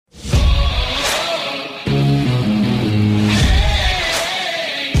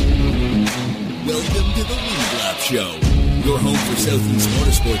Show, your home for Southeast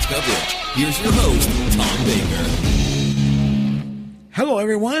motorsports coverage. Here's your host, Tom Baker. Hello,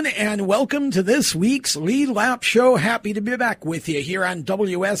 everyone, and welcome to this week's Lead Lap Show. Happy to be back with you here on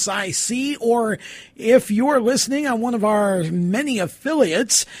WSIC, or if you're listening on one of our many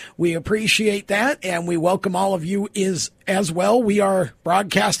affiliates, we appreciate that, and we welcome all of you as well. We are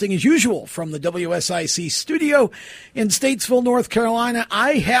broadcasting as usual from the WSIC studio in Statesville, North Carolina.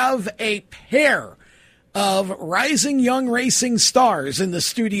 I have a pair of rising young racing stars in the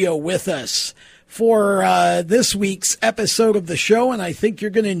studio with us for this week's episode of the show, and I think you're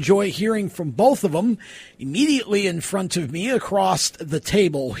going to enjoy hearing from both of them. Immediately in front of me across the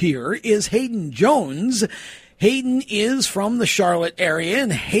table here is Hayden Jones. Hayden is from the Charlotte area,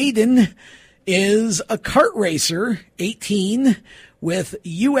 and Hayden is a kart racer, 18, with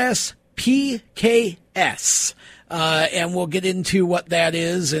USPKS. And we'll get into what that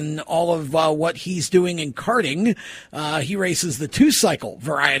is and all of what he's doing in karting. He races the two-cycle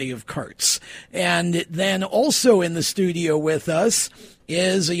variety of karts. And then also in the studio with us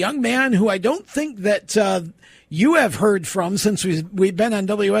is a young man who I don't think that you have heard from since we've been on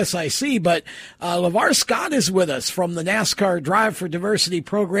WSIC, but Lavar Scott is with us from the NASCAR Drive for Diversity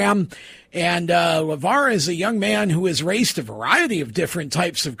program. And Lavar is a young man who has raced a variety of different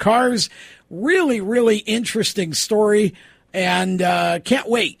types of cars. Really, really interesting story, and can't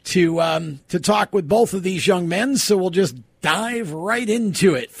wait to talk with both of these young men, so we'll just dive right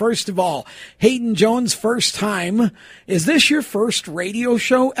into it. First of all, Hayden Jones, first time. Is this your first radio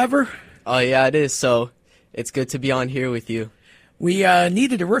show ever? Oh, yeah, it is, so it's good to be on here with you. We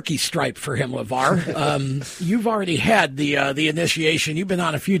needed a rookie stripe for him, Lavar. You've already had the initiation. You've been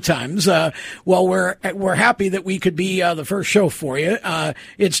on a few times. Well, we're happy that we could be the first show for you.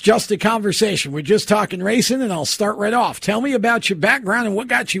 It's just a conversation. We're just talking racing, and I'll start right off. Tell me about your background and what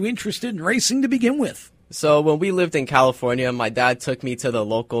got you interested in racing to begin with. So when we lived in California, my dad took me to the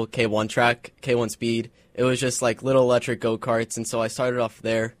local K1 track, K1 Speed. It was just like little electric go-karts, and so I started off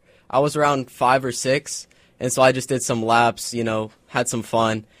there. I was around 5 or 6. And so I just did some laps, had some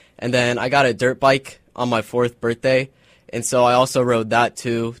fun. And then I got a dirt bike on my 4th birthday. And so I also rode that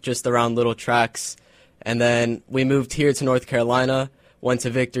too, just around little tracks. And then we moved here to North Carolina, went to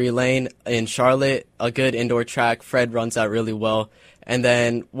Victory Lane in Charlotte, a good indoor track. Fred runs that really well. And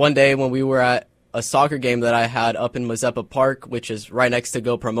then one day when we were at a soccer game that I had up in Mazeppa Park, which is right next to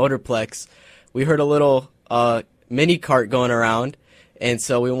GoPro Motorplex, we heard a little mini cart going around. And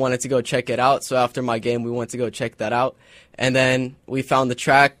so we wanted to go check it out. So after my game, we went to go check that out. And then we found the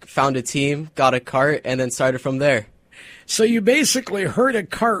track, found a team, got a cart, and then started from there. So you basically heard a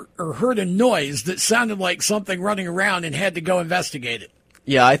cart or heard a noise that sounded like something running around and had to go investigate it.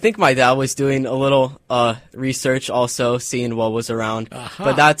 Yeah, I think my dad was doing a little research also, seeing what was around. Uh-huh.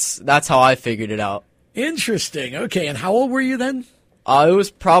 But that's how I figured it out. Interesting. Okay, and how old were you then? It was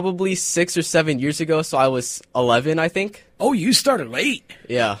probably 6 or 7 years ago, so I was 11, I think. Oh, you started late.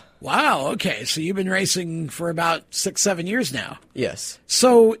 Yeah. Wow, okay. So you've been racing for about 6, 7 years now. Yes.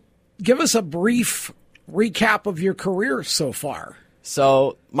 So give us a brief recap of your career so far.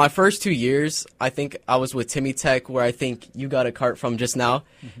 So my first 2 years, I think I was with Timmy Tech, where I think you got a cart from just now.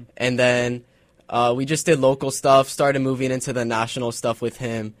 Mm-hmm. And then we just did local stuff, started moving into the national stuff with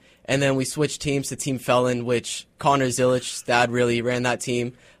him. And then we switched teams to Team Felon, which Connor Zilich's dad really ran that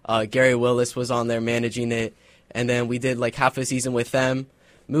team. Gary Willis was on there managing it. And then we did like half a season with them,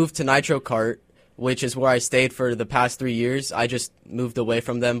 moved to Nitro Kart, which is where I stayed for the past 3 years. I just moved away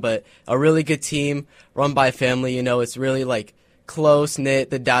from them, but a really good team run by family. It's really like close-knit.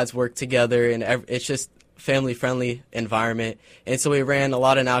 The dads work together, and it's just family-friendly environment. And so we ran a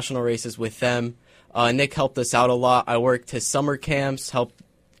lot of national races with them. Nick helped us out a lot. I worked his summer camps, helped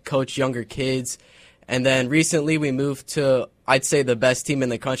coach younger kids. And then recently we moved to, I'd say, the best team in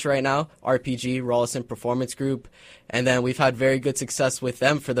the country right now, RPG, Rawlison Performance Group. And then we've had very good success with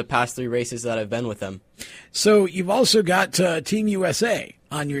them for the past 3 races that I've been with them. So you've also got Team USA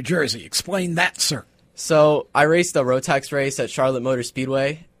on your jersey. Explain that, sir. So I raced a Rotax race at Charlotte Motor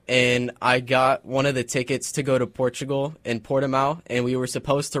Speedway, and I got one of the tickets to go to Portugal in Portimao, and we were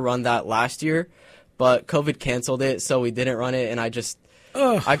supposed to run that last year, but COVID canceled it, so we didn't run it, and I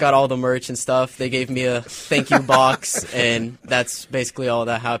got all the merch and stuff. They gave me a thank you box, and that's basically all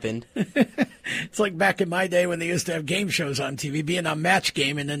that happened. It's like back in my day when they used to have game shows on TV, being on Match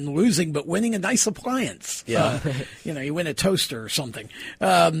Game and then losing but winning a nice appliance. Yeah. You win a toaster or something.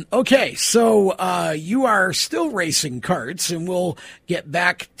 Okay, so you are still racing karts, and we'll get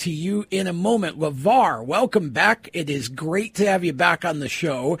back to you in a moment. Lavar, welcome back. It is great to have you back on the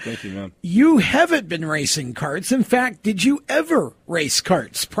show. Thank you, man. You haven't been racing karts. In fact, did you ever race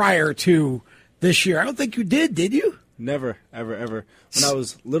karts prior to this year. I don't think you did you? Never, ever, ever. When I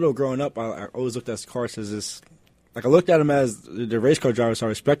was little growing up, I always looked at karts as this. Like, I looked at them as the race car drivers, so I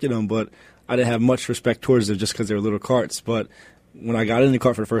respected them, but I didn't have much respect towards them just because they were little karts. But when I got in the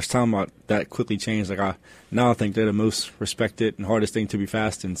kart for the first time, that quickly changed. Like, now I think they're the most respected and hardest thing to be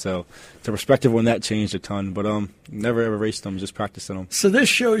fast in. So the perspective on that changed a ton. But never ever raced them, just practicing them. So this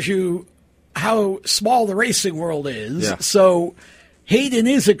shows you how small the racing world is. Yeah. So Hayden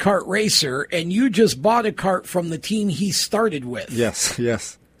is a kart racer, and you just bought a kart from the team he started with.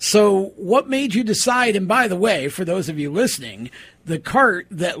 Yes. So what made you decide, and by the way, for those of you listening, the kart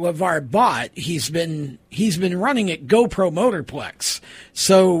that Lavar bought, he's been running at GoPro Motorplex.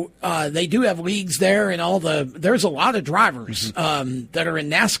 So they do have leagues there, and there's a lot of drivers that are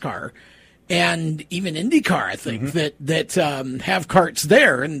in NASCAR and even IndyCar, I think, that have karts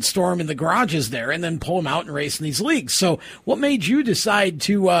there and store them in the garages there and then pull them out and race in these leagues. So what made you decide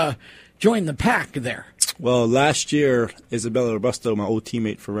to join the pack there? Well, last year, Isabella Robusto, my old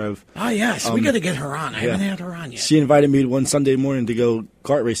teammate for Rev. Oh, yes. We got to get her on. I haven't had her on yet. She invited me one Sunday morning to go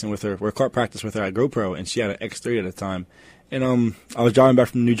kart racing with her, or kart practice with her at GoPro, and she had an X3 at the time. And I was driving back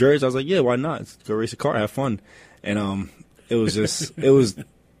from New Jersey. I was like, yeah, why not? Let's go race a kart, have fun. And it was just, it was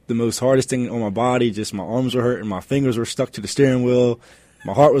the most hardest thing on my body. Just my arms were hurting, my fingers were stuck to the steering wheel,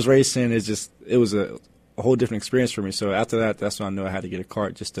 my heart was racing. It was a whole different experience for me. So after that, that's when I knew I had to get a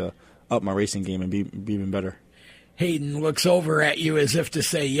kart just to up my racing game and be even better. Hayden looks over at you as if to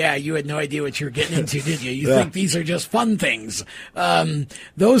say, yeah, you had no idea what you were getting into, did you? You think these are just fun things.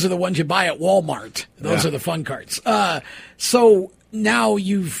 Those are the ones you buy at Walmart. Those are the fun carts. So now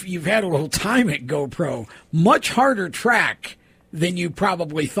you've had a little time at GoPro. Much harder track than you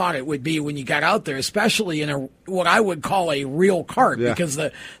probably thought it would be when you got out there, especially in what I would call a real kart, because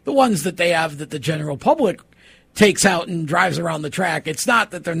the ones that they have that the general public takes out and drives around the track, it's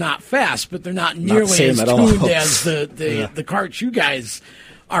not that they're not fast, but they're not nearly as tuned as the carts you guys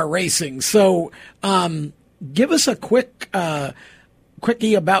are racing. So give us a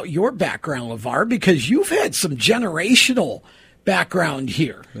quickie about your background, Lavar, because you've had some generational background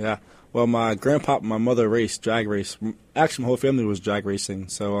here. Yeah. Well, my grandpa and my mother raced drag race. Actually, my whole family was drag racing.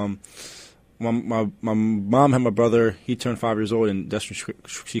 So my mom had my brother. He turned 5 years old, and that's when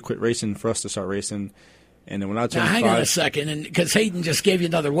she quit racing for us to start racing. And then when I turned 5... hang on a second, and because Hayden just gave you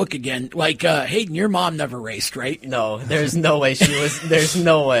another look again. Like, Hayden, your mom never raced, right? No, there's no way she was. There's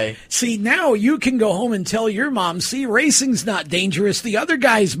no way. See, now you can go home and tell your mom, see, racing's not dangerous. The other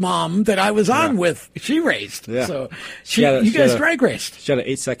guy's mom that I was on with, she raced. Yeah. So you guys drag raced. She had an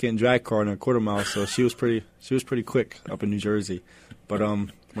 8-second drag car in a quarter mile, so she was pretty quick up in New Jersey. But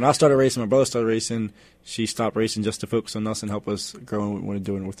when I started racing, my brother started racing. She stopped racing just to focus on us and help us grow in what we're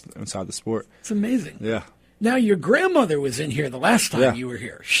doing inside the sport. It's amazing. Yeah. Now, your grandmother was in here the last time you were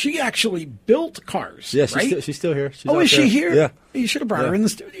here. She actually built cars, right? She's still here. Is she here? Yeah. You should have brought her in the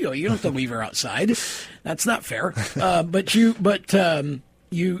studio. You don't have to leave her outside. That's not fair. She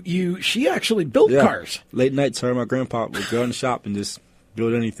actually built cars. Late nights, her and my grandpa would go in the shop and just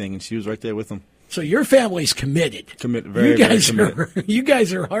build anything, and she was right there with them. So your family's committed. Very committed. You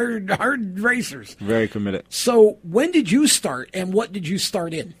guys are hard racers. Very committed. So when did you start, and what did you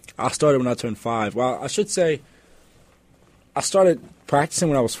start in? I started when I turned 5. Well, I should say I started practicing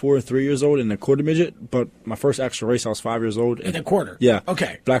when I was 4 or 3 years old in a quarter midget, but my first actual race I was 5 years old. In a quarter? Yeah.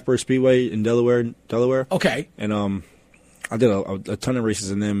 Okay. Blackbird Speedway in Delaware. Okay. And I did a ton of races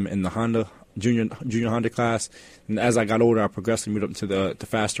in them in the Honda junior Honda class. And as I got older, I progressed and moved up to the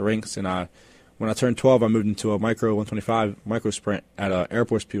faster ranks. And when I turned 12, I moved into a micro 125 micro sprint at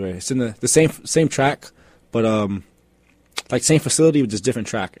Airport Speedway. It's in the same track, but like same facility with just different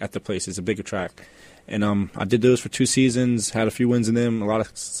track at the place. It's a bigger track. And I did those for 2 seasons, had a few wins in them, a lot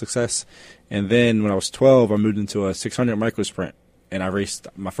of success. And then when I was 12, I moved into a 600 micro sprint. And I raced,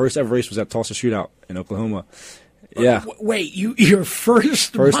 my first ever race was at Tulsa Shootout in Oklahoma. Yeah. Wait, your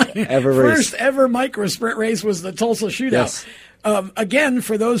first ever micro sprint race was the Tulsa Shootout. Yes. Again,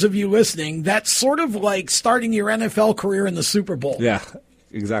 for those of you listening, that's sort of like starting your NFL career in the Super Bowl. Yeah,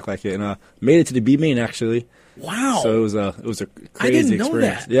 exactly like it. And made it to the B main actually. Wow. So it was a crazy experience. I didn't know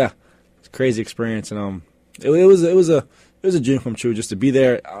that. Yeah, it's a crazy experience, and it was a dream come true just to be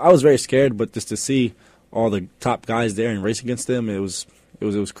there. I was very scared, but just to see all the top guys there and race against them, it was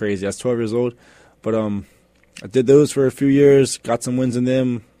crazy. I was 12 years old, but I did those for a few years, got some wins in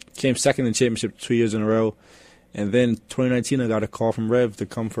them, came second in the championship 2 years in a row. And then 2019, I got a call from Rev to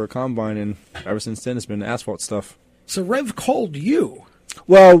come for a combine, and ever since then, it's been asphalt stuff. So Rev called you?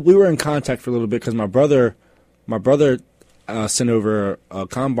 Well, we were in contact for a little bit because my brother sent over a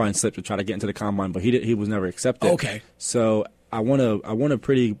combine slip to try to get into the combine, but he was never accepted. Okay. So I won a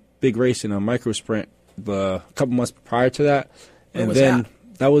pretty big race in a micro sprint a couple months prior to that. Where And was then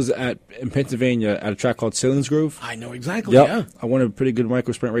that? was in Pennsylvania at a track called Sailings Grove. I know exactly, Yep. yeah. I won a pretty good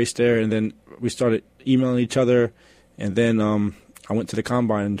micro sprint race there, and then we started emailing each other, and then I went to the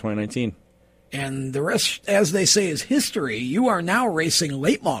Combine in 2019. And the rest, as they say, is history. You are now racing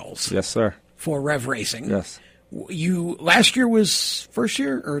late models Yes, sir. for Rev Racing. Yes. Last year was first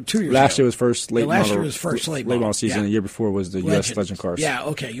year or 2 years Last ago? year was first late Last model. year was first late model model, season. yeah. The year before was the U.S. Legend cars. Yeah,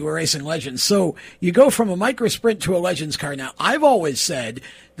 okay. You were racing Legends. So you go from a micro sprint to a Legends car. Now, I've always said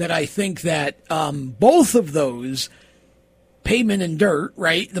that I think that both of those, pavement and dirt,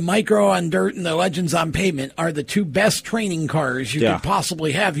 right? The micro on dirt and the Legends on pavement are the two best training cars you could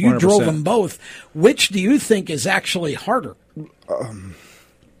possibly have. You 100%. drove them both. Which do you think is actually harder?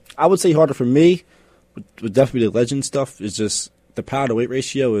 I would say harder for me would definitely be the Legend stuff. It's just the power to weight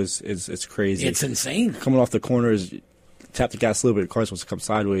ratio is crazy. It's insane. Coming off the corners, tap the gas a little bit, the car supposed to come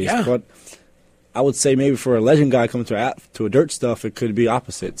sideways. Yeah. But I would say maybe for a Legend guy coming to a dirt stuff, it could be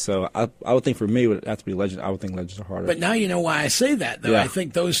opposite. So I would think for me it would have to be Legend. I would think Legends are harder. But now you know why I say that, though. Yeah. I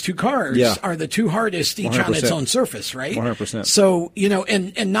think those two cars are the two hardest, each on its 100%. own surface, right? 100%. So,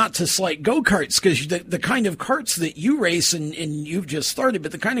 and not to slight go-karts, because the kind of karts that you race, and you've just started,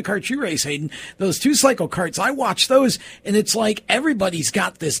 but the kind of karts you race, Hayden, those two-cycle karts, I watch those, and it's like everybody's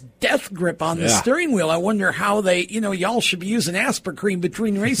got this death grip on the steering wheel. I wonder how they, y'all should be using Aspercreme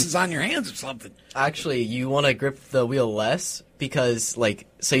between races on your hands or something. Actually, you want to grip the wheel less because,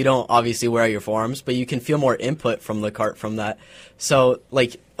 so you don't obviously wear out your forearms, but you can feel more input from the kart from that. So,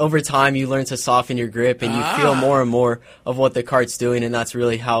 over time, you learn to soften your grip and you feel more and more of what the kart's doing, and that's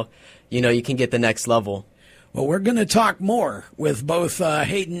really how, you can get the next level. Well, we're going to talk more with both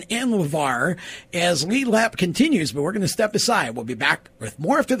Hayden and Lavar as Lead Lap continues, but we're going to step aside. We'll be back with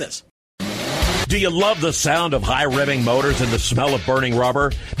more after this. Do you love the sound of high-revving motors and the smell of burning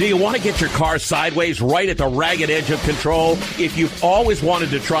rubber? Do you want to get your car sideways right at the ragged edge of control? If you've always wanted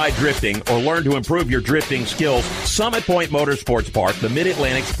to try drifting or learn to improve your drifting skills, Summit Point Motorsports Park, the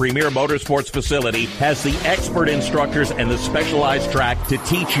Mid-Atlantic's premier motorsports facility, has the expert instructors and the specialized track to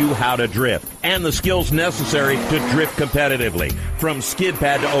teach you how to drift and the skills necessary to drift competitively. From skid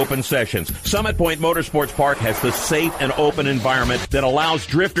pad to open sessions, Summit Point Motorsports Park has the safe and open environment that allows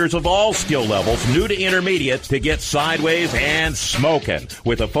drifters of all skill levels, new to intermediate, to get sideways and smoking.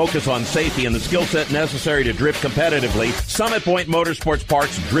 With a focus on safety and the skill set necessary to drift competitively, Summit Point Motorsports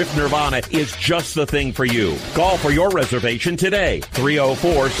Park's Drift Nirvana is just the thing for you. Call for your reservation today,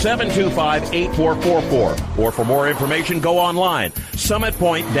 304-725-8444. Or for more information, go online,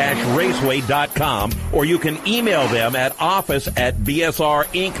 summitpoint-raceway.com, or you can email them at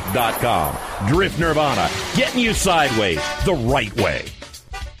office@bsrinc.com. Drift Nirvana, getting you sideways the right way.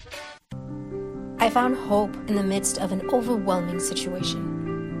 I found hope in the midst of an overwhelming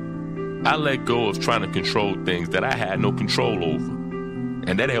situation. I let go of trying to control things that I had no control over,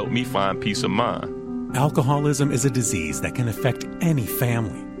 and that helped me find peace of mind. Alcoholism is a disease that can affect any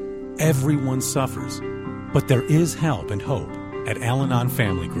family. Everyone suffers, but there is help and hope at Al-Anon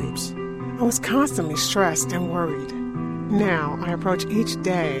Family Groups. I was constantly stressed and worried. Now I approach each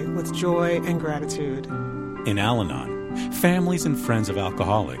day with joy and gratitude. In Al-Anon, families and friends of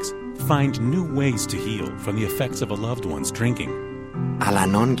alcoholics find new ways to heal from the effects of a loved one's drinking.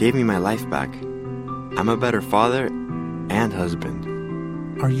 Al-Anon gave me my life back. I'm a better father and husband.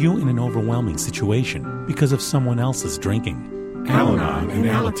 Are you in an overwhelming situation because of someone else's drinking? Al-Anon and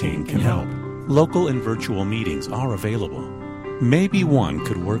Alateen can help. Local and virtual meetings are available. Maybe one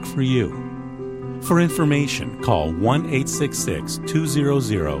could work for you. For information, call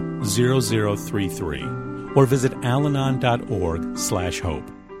 1-866-200-0033 or visit alanon.org/hope.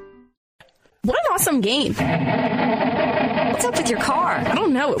 What an awesome game. What's up with your car? I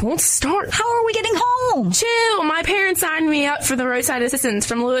don't know. It won't start. How are we getting home? Chill. My parents signed me up for the roadside assistance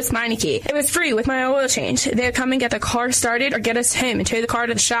from Lewis Meineke. It was free with my oil change. They'd come and get the car started or get us home and tow the car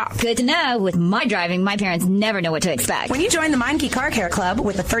to the shop. Good to know. With my driving, my parents never know what to expect. When you join the Meineke Car Care Club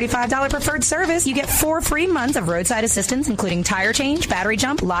with a $35 preferred service, you get 4 free months of roadside assistance, including tire change, battery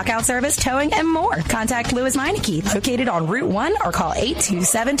jump, lockout service, towing, and more. Contact Lewis Meineke, located on Route 1, or call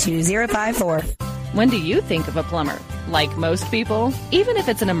 827-2054. When do you think of a plumber? Like most people, even if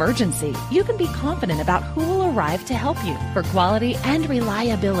it's an emergency, you can be confident about who will arrive to help you. For quality and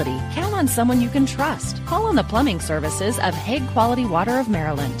reliability, count on someone you can trust. Call on the plumbing services of Hague Quality Water of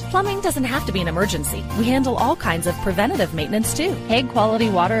Maryland. Plumbing doesn't have to be an emergency. We handle all kinds of preventative maintenance too. Hague Quality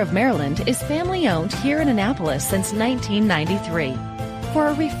Water of Maryland is family owned here in Annapolis since 1993. For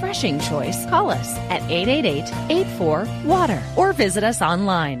a refreshing choice, call us at 888-84-WATER or visit us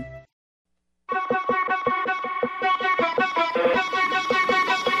online.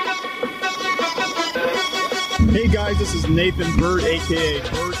 Hey guys, this is Nathan Bird, aka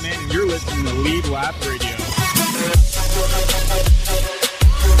Birdman, and you're listening to Lead Lap Radio.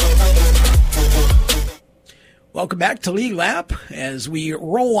 Welcome back to Lead Lap as we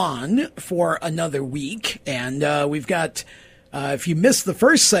roll on for another week. And we've got, if you missed the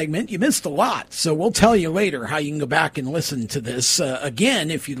first segment, you missed a lot. So we'll tell you later how you can go back and listen to this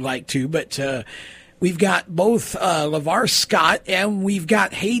again if you'd like to. But we've got both Lavar Scott and we've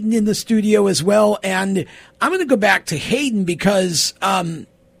got Hayden in the studio as well. And I'm going to go back to Hayden because I'm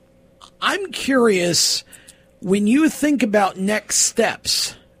curious, when you think about next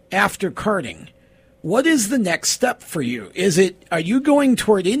steps after karting, what is the next step for you? Are you going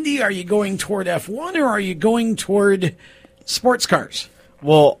toward Indy? Are you going toward F1? Or are you going toward sports cars?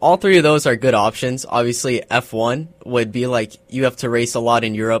 Well, all three of those are good options. Obviously, F1 would be like you have to race a lot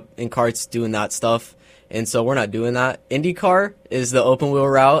in Europe in karts doing that stuff. And so we're not doing that. IndyCar is the open wheel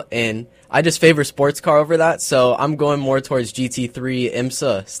route, and I just favor sports car over that. So I'm going more towards GT3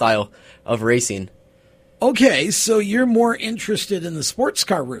 IMSA style of racing. Okay, so you're more interested in the sports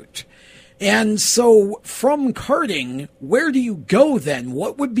car route. And so from karting, where do you go then?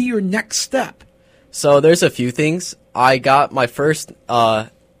 What would be your next step? So there's a few things. I got my first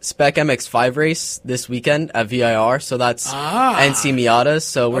Spec MX5 race this weekend at VIR, so that's NC Miatas.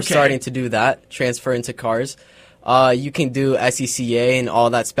 So we're starting to do that, transfer into cars. You can do SECA and all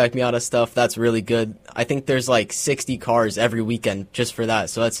that Spec Miata stuff. That's really good. I think there's like 60 cars every weekend just for that.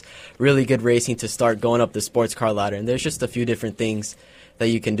 So that's really good racing to start going up the sports car ladder. And there's just a few different things that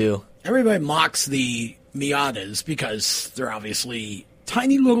you can do. Everybody mocks the Miatas because they're obviously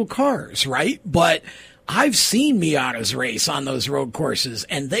tiny little cars, right? But I've seen Miatas race on those road courses,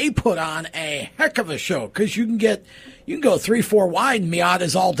 and they put on a heck of a show because you can go 3-4 wide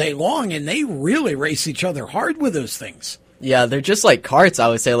Miatas all day long, and they really race each other hard with those things. Yeah, they're just like karts, I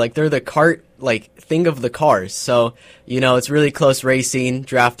would say. Like, they're the kart, like, thing of the cars. So, it's really close racing,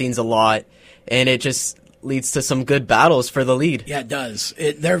 drafting's a lot, and it just leads to some good battles for the lead. Yeah, it does.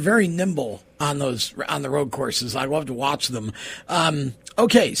 They're very nimble on the road courses. I love to watch them.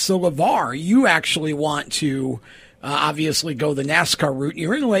 Okay, so Lavar, you actually want to obviously go the NASCAR route.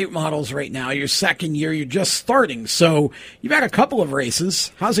 You're in late models right now. Your second year, you're just starting. So you've had a couple of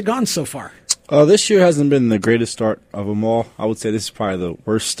races. How's it gone so far? This year hasn't been the greatest start of them all. I would say this is probably the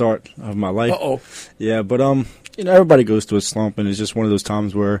worst start of my life. Uh-oh. Yeah, but everybody goes through a slump, and it's just one of those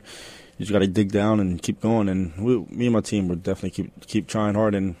times where you just got to dig down and keep going. And me and my team would definitely keep trying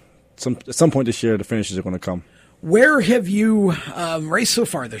hard. And at some point this year, the finishes are going to come. Where have you raced so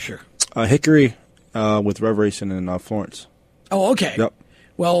far this year? Hickory with Rev Racing in Florence. Oh, okay. Yep.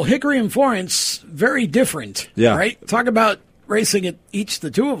 Well, Hickory and Florence, very different. Yeah. Right? Talk about racing at each the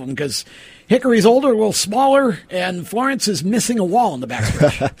two of them, because Hickory's older, a little smaller, and Florence is missing a wall in the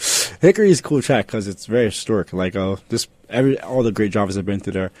backstretch. Hickory is a cool track because it's very historic. Like all the great drivers have been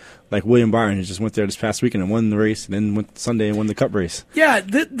through there. Like William Byron, who just went there this past weekend and won the race, and then went Sunday and won the Cup race. Yeah,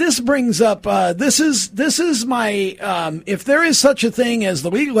 this brings up. This is my. If there is such a thing as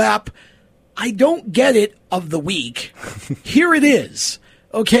the lead lap, I don't get it of the week. Here it is.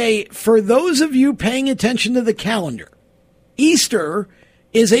 Okay, for those of you paying attention to the calendar, Easter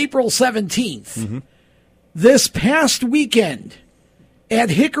is April 17th. Mm-hmm. This past weekend at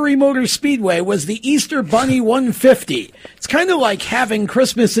Hickory Motor Speedway was the Easter Bunny 150. It's kind of like having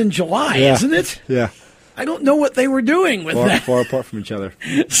Christmas in July, isn't it? Yeah. I don't know what they were doing with that. Far apart from each other.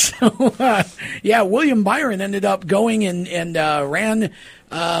 So, William Byron ended up going and ran.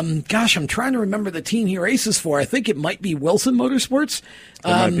 I'm trying to remember the team he races for. I think it might be Wilson Motorsports.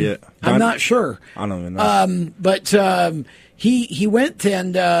 That might be it. I'm not sure. I don't even know. But he went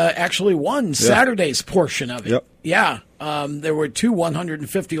and actually won Saturday's portion of it. Yep. Yeah. There were two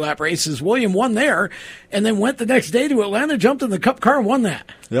 150-lap races. William won there, and then went the next day to Atlanta, jumped in the Cup car, and won that.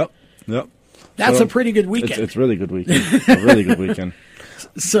 Yep. That's a pretty good weekend. It's a really good weekend. A really good weekend.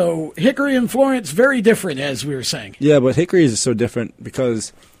 So Hickory and Florence, very different, as we were saying. Yeah, but Hickory is so different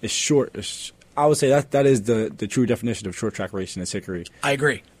because it's short. I would say that is the true definition of short track racing is Hickory. I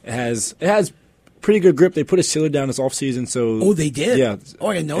agree. It has pretty good grip. They put a sealer down this off season, so they did. Yeah. Oh,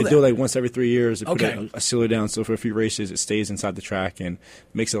 I didn't know that. They do it like once every 3 years. They put Okay. a sealer down, so for a few races, it stays inside the track and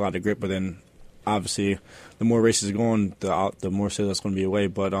makes it a lot of grip. But then, obviously, the more races go on, the more sealer that's going to be away.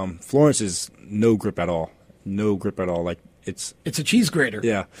 But Florence is no grip at all. No grip at all. Like it's a cheese grater.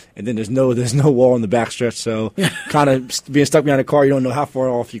 Yeah, and then there's no wall in the backstretch, so kind of being stuck behind a car, you don't know how far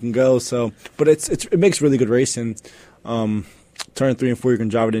off you can go. So, but it makes really good racing. Turn 3 and 4, you can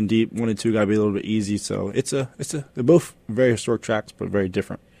drive it in deep. 1 and 2 got to be a little bit easy. So they're both very historic tracks, but very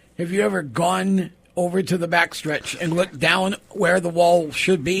different. Have you ever gone over to the backstretch and looked down where the wall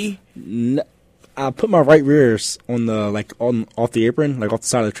should be? I put my right rears on the off the apron, like off the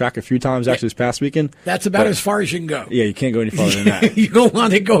side of the track a few times actually this past weekend. That's about as far as you can go. Yeah, you can't go any farther than that. You don't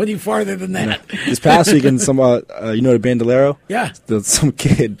want to go any farther than that. No. This past weekend, some the Bandolero? Yeah. Some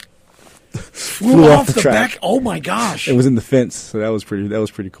kid flew off the track. Oh my gosh! It was in the fence, so that was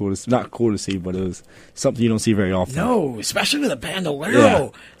pretty cool. It's not cool to see, but it was something you don't see very often. No, especially with a Bandolero. Yeah.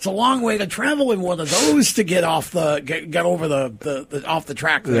 It's a long way to travel in one of those to get off get over the off the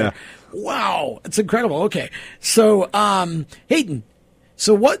track there. Yeah. Wow, it's incredible. Okay, so Hayden,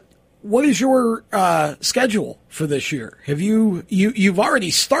 so what is your schedule for this year? Have you've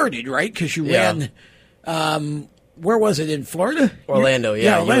already started, right? Because you ran. Where was it, in Florida? Orlando,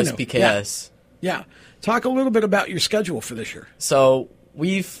 Orlando. USPKS. Yeah. Talk a little bit about your schedule for this year. So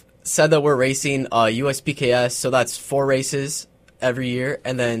we've said that we're racing USPKS, so that's 4 races every year,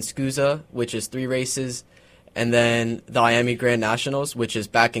 and then SCUSA, which is 3 races, and then the Miami Grand Nationals, which is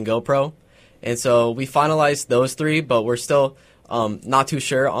back in GoPro. And so we finalized those 3, but we're still not too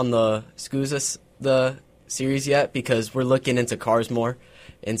sure on the SCUSA the series yet because we're looking into cars more.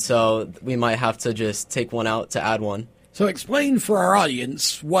 And so we might have to just take one out to add one. So explain for our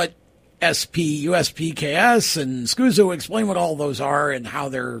audience what SP, USPKS, and SCUSA. Explain what all those are and how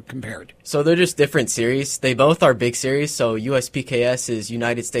they're compared. So they're just different series. They both are big series. So USPKS is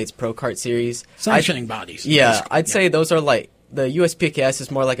United States Pro Kart Series. Sanctioning bodies. Yeah, I'd say those are like, the USPKS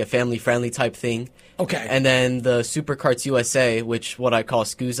is more like a family-friendly type thing. Okay. And then the Superkarts USA, which what I call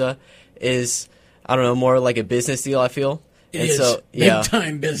SCUSA, is, I don't know, more like a business deal, I feel. It is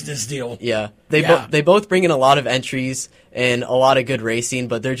big-time business deal. Yeah. They both bring in a lot of entries and a lot of good racing,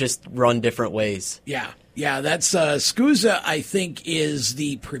 but they're just run different ways. Yeah. Yeah, that's SCUSA, I think, is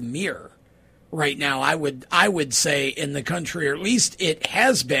the premier right now, I would say, in the country, or at least it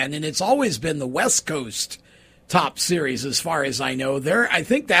has been, and it's always been the West Coast top series as far as I know. I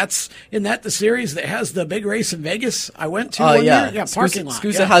think that's the series that has the big race in Vegas I went to one year? Yeah, parking lot.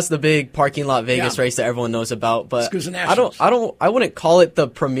 SCUSA has the big parking lot Vegas race that everyone knows about, but SCUSA Nationals. I wouldn't call it the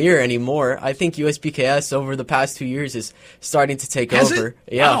premier anymore. I think USPKS over the past 2 years is starting to take over. It?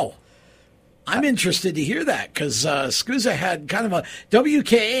 Yeah. Wow. I'm interested to hear that because SCUSA had kind of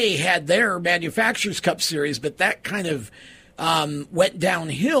WKA had their Manufacturers Cup series, but that kind of went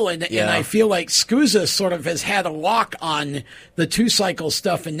downhill, and I feel like SCUSA sort of has had a lock on the 2-cycle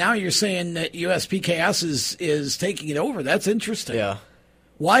stuff, and now you're saying that USPKS is taking it over. That's interesting. Yeah.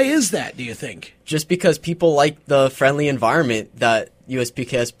 Why is that, do you think? Just because people like the friendly environment that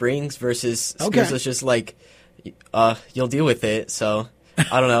USPKS brings versus SCUSA's just like, you'll deal with it, so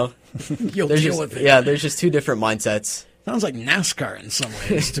I don't know. You'll deal with it. Yeah, there's just 2 different mindsets. Sounds like NASCAR in some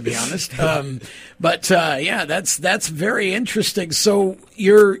ways, to be honest. But that's very interesting. So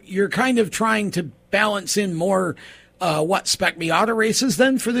you're kind of trying to balance in more Spec Miata races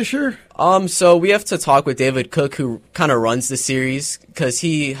then for this year? So we have to talk with David Cook, who kind of runs the series, because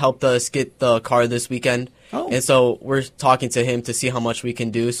he helped us get the car this weekend. Oh. And so we're talking to him to see how much we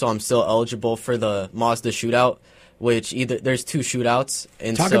can do. So I'm still eligible for the Mazda shootout, which there's 2 shootouts.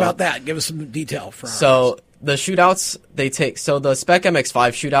 And talk about that. Give us some detail for our audience. The shootouts, so the Spec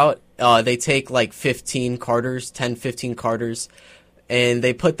MX-5 shootout, they take like 15 carters, 10-15 carters, and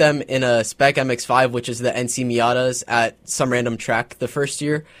they put them in a Spec MX-5, which is the NC Miatas, at some random track. The first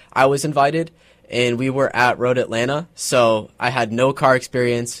year I was invited, and we were at Road Atlanta, so I had no car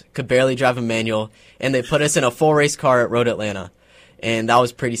experience, could barely drive a manual, and they put us in a full race car at Road Atlanta, and that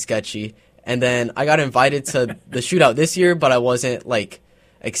was pretty sketchy. And then I got invited to the shootout this year, but I wasn't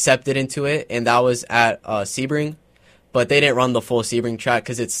accepted into it, and that was at Sebring, but they didn't run the full Sebring track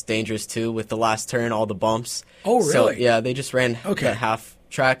because it's dangerous too with the last turn, all the bumps. Oh, really? So, yeah, they just ran the half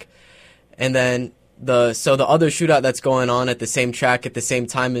track. And then the other shootout that's going on at the same track at the same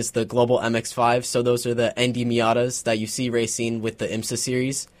time is the Global MX-5. So those are the ND Miatas that you see racing with the IMSA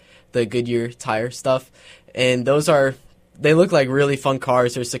series, the Goodyear tire stuff. And they look like really fun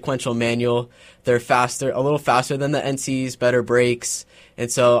cars. They're sequential manual. They're faster, a little faster than the NCs, better brakes.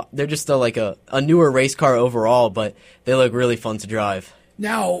 And so they're just a newer race car overall, but they look really fun to drive.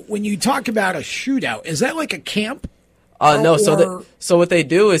 Now, when you talk about a shootout, is that like a camp? No. So what they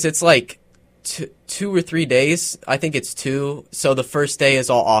do is it's like 2 or 3 days. I think it's 2. So the first day is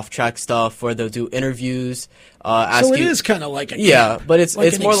all off-track stuff where they'll do interviews. So it is kind of like a camp. Yeah, but it's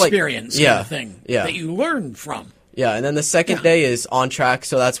like more like experience kind of thing that you learn from. Yeah, and then the second day is on track,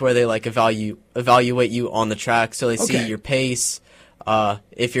 so that's where they evaluate you on the track. So they see your pace.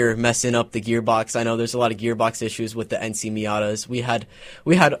 If you're messing up the gearbox, I know there's a lot of gearbox issues with the NC Miatas. We had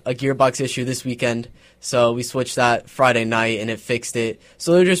a gearbox issue this weekend, so we switched that Friday night and it fixed it.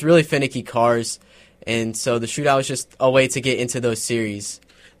 So they're just really finicky cars, and so the shootout is just a way to get into those series.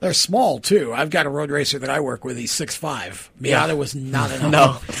 They're small, too. I've got a road racer that I work with. He's 6'5". Miata was not an option.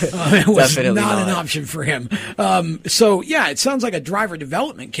 No, it was definitely not an option for him. So, yeah, it sounds like a driver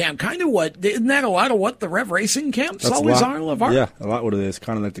development camp. Kind of isn't that a lot of what the Rev Racing camps always are, Lavar? Yeah, a lot what it is.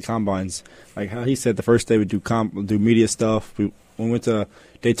 Kind of like the combines. Like how he said the first day we do media stuff. When we went to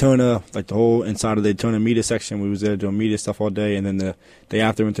Daytona, like the whole inside of the Daytona media section, we was there doing media stuff all day. And then the day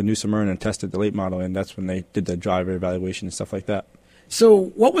after, we went to New Smyrna and tested the late model, and that's when they did the driver evaluation and stuff like that.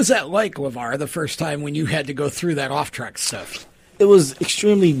 So what was that like, Lavar, the first time when you had to go through that off-track stuff? It was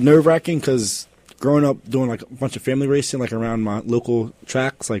extremely nerve-wracking because growing up doing like a bunch of family racing, like around my local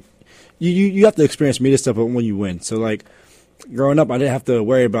tracks, like you have to experience media stuff when you win. So like growing up, I didn't have to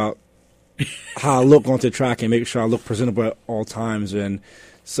worry about how I look onto the track and make sure I look presentable at all times. And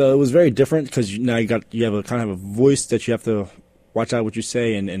so it was very different because now you have a kind of a voice that you have to watch out what you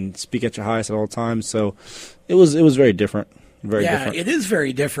say and speak at your highest at all times. So it was very different. Very different. It is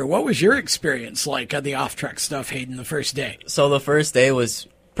very different. What was your experience like on the off-track stuff, Hayden, the first day? So the first day was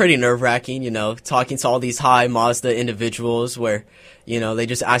pretty nerve-wracking, talking to all these high Mazda individuals where, they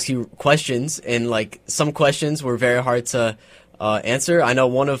just ask you questions, and like some questions were very hard to answer. I know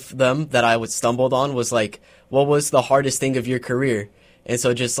one of them that I stumbled on was like, what was the hardest thing of your career? And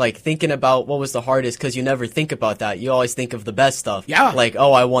so just like thinking about what was the hardest, because you never think about that. You always think of the best stuff. Yeah. Like,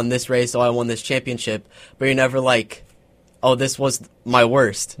 oh, I won this race, oh, I won this championship, but you're never like, oh, this was my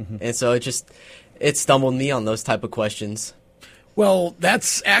worst. Mm-hmm. And so it stumbled me on those type of questions. Well,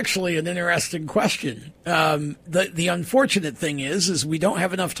 that's actually an interesting question. The unfortunate thing is we don't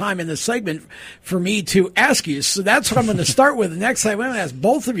have enough time in this segment for me to ask you. So that's what I'm going to start with. The next time I'm going to ask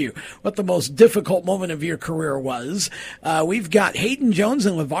both of you what the most difficult moment of your career was. We've got Hayden Jones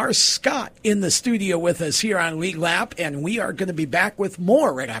and Lavar Scott in the studio with us here on Lead Lap, and we are going to be back with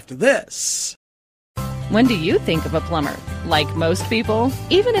more right after this. When do you think of a plumber? Like most people,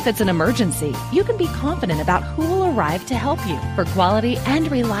 even if it's an emergency, you can be confident about who will arrive to help you. For quality and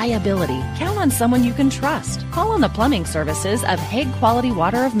reliability, count on someone you can trust. Call on the plumbing services of Hague Quality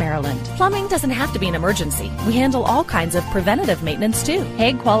Water of Maryland. Plumbing doesn't have to be an emergency. We handle all kinds of preventative maintenance too.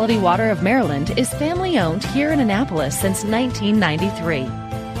 Hague Quality Water of Maryland is family owned here in Annapolis since 1993.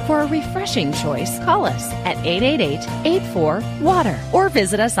 For a refreshing choice, call us at 888-84-WATER or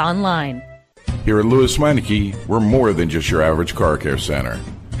visit us online. Here at Lewis Meineke, we're more than just your average car care center.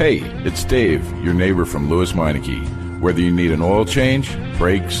 Hey, it's Dave, your neighbor from Lewis Meineke. Whether you need an oil change,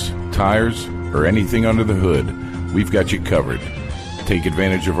 brakes, tires, or anything under the hood, we've got you covered. Take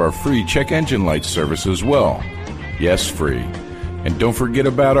advantage of our free check engine light service as well. Yes, free. And don't forget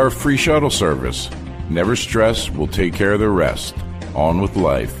about our free shuttle service. Never stress, we'll take care of the rest. On with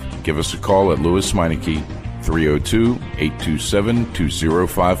life. Give us a call at Lewis Meineke,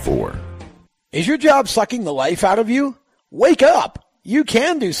 302-827-2054. Is your job sucking the life out of you? Wake up! You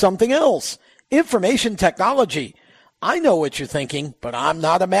can do something else. Information technology. I know what you're thinking, but I'm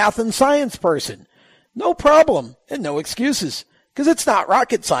not a math and science person. No problem, and no excuses. Because it's not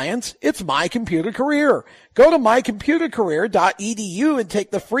rocket science, it's My Computer Career. Go to mycomputercareer.edu and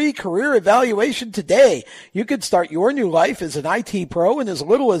take the free career evaluation today. You can start your new life as an IT pro in as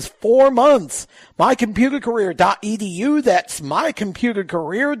little as 4 months. mycomputercareer.edu, that's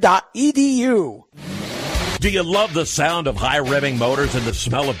mycomputercareer.edu. Do you love the sound of high-revving motors and the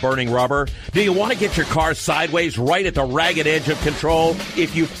smell of burning rubber? Do you want to get your car sideways right at the ragged edge of control?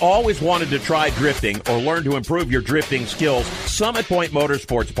 If you've always wanted to try drifting or learn to improve your drifting skills, Summit Point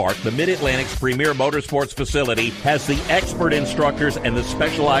Motorsports Park, the Mid-Atlantic's premier motorsports facility, has the expert instructors and the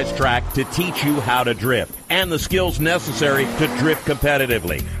specialized track to teach you how to drift and the skills necessary to drift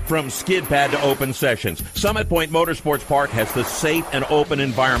competitively. From skid pad to open sessions, Summit Point Motorsports Park has the safe and open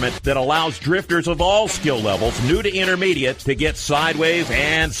environment that allows drifters of all skill levels, new to intermediate, to get sideways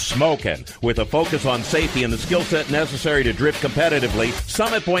and smoking. With a focus on safety and the skill set necessary to drift competitively,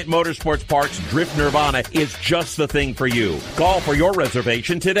 Summit Point Motorsports Park's Drift Nirvana is just the thing for you. Call for your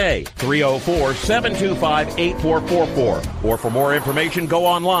reservation today, 304-725-8444. Or for more information, go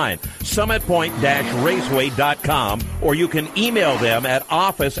online, summitpoint-raceway.com, or you can email them at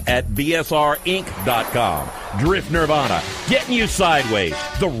office@bsrinc.com. Drift Nirvana, getting you sideways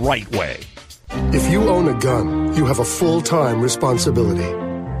the right way. If you own a gun, you have a full-time responsibility.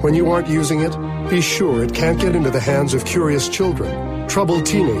 When you aren't using it, be sure it can't get into the hands of curious children, troubled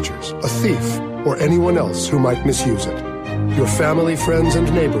teenagers, a thief, or anyone else who might misuse it. Your family, friends,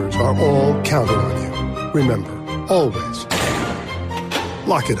 and neighbors are all counting on you. Remember, always,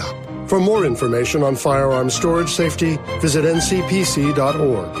 lock it up. For more information on firearms storage safety, visit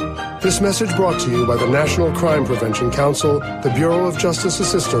ncpc.org. This message brought to you by the National Crime Prevention Council, the Bureau of Justice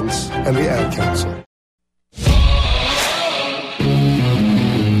Assistance, and the Ad Council.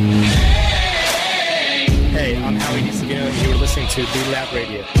 to Lead Lap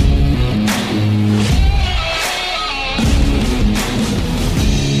Radio.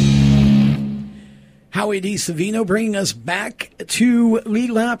 Howie DiSavino bringing us back to Lead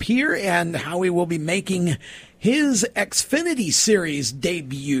Lap here, and Howie will be making his Xfinity Series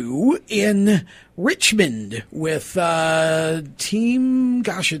debut in Richmond with Team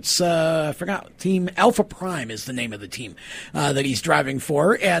Alpha Prime is the name of the team that he's driving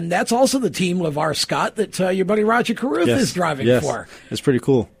for, and that's also the team, Lavar Scott, that your buddy Roger Carruth is driving for. It's pretty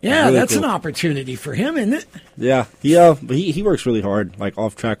cool. Yeah, really that's cool. an opportunity for him, isn't it? Yeah, but he works really hard, like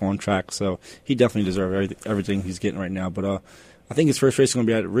off track, on track, so he definitely deserves everything he's getting right now. But I think his first race is going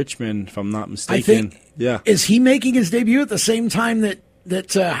to be at Richmond, if I'm not mistaken. Is he making his debut at the same time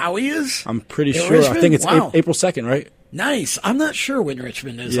that Howie is? I'm pretty sure. Richmond? I think it's Wow. April 2nd, right? Nice. I'm not sure when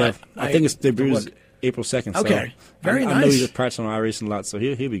Richmond is. Yeah, I think it's debut is April 2nd. Okay, so very nice. I know he's practicing on iRacing a lot, so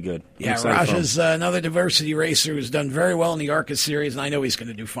he'll be good. Yeah, Raj another diversity racer who's done very well in the ARCA series, and I know he's going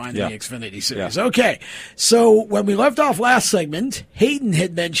to do fine in the Xfinity series. Yeah. Okay, so when we left off last segment, Hayden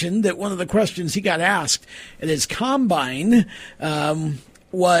had mentioned that one of the questions he got asked at his combine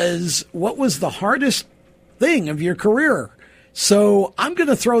was, what was the hardest thing of your career? So I'm going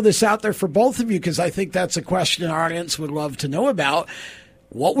to throw this out there for both of you because I think that's a question our audience would love to know about.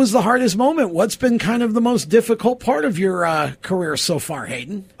 What was the hardest moment? What's been kind of the most difficult part of your career so far,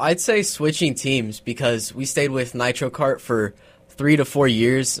 Hayden? I'd say switching teams because we stayed with Nitro Kart for 3 to 4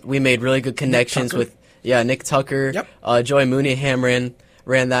 years. We made really good connections with Nick Tucker. Yep. Joey Mooneyham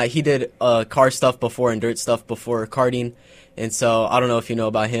ran that. He did car stuff before and dirt stuff before karting. And so I don't know if you know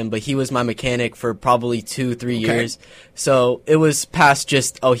about him, but he was my mechanic for probably 2-3 years. So it was past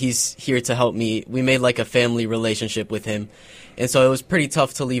just, he's here to help me. We made like a family relationship with him. And so it was pretty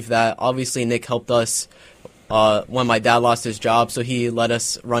tough to leave that. Obviously, Nick helped us when my dad lost his job, so he let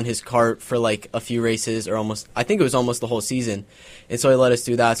us run his kart for like a few races, or I think it was almost the whole season. And so he let us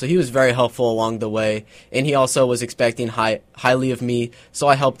do that. So he was very helpful along the way. And he also was expecting highly of me, so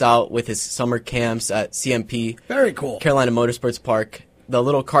I helped out with his summer camps at CMP. Very cool. Carolina Motorsports Park. The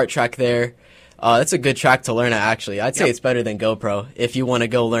little kart track there. That's a good track to learn at, actually. I'd say it's better than GoPro if you want to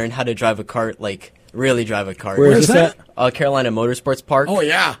go learn how to drive a kart, like really drive a kart. Where is this at? Carolina Motorsports Park. Oh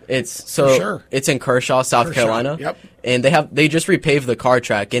yeah, it's it's in Kershaw, South Carolina. Yep. And they just repaved the car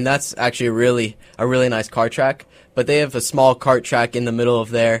track, and that's actually a really nice car track. But they have a small kart track in the middle of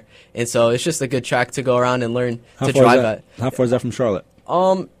there, and so it's just a good track to go around and learn to drive at. How far is that from Charlotte?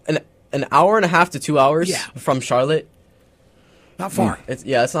 An hour and a half to 2 hours from Charlotte. Not far.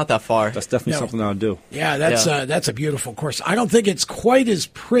 It's not that far. That's definitely something I'll do. Yeah, that's a beautiful course. I don't think it's quite as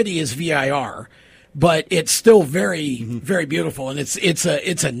pretty as VIR, but it's still very, very beautiful, and it's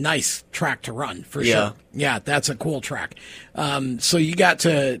a nice track to run for sure. Yeah, that's a cool track. So you got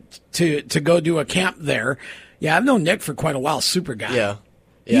to go do a camp there. Yeah, I've known Nick for quite a while. Super guy.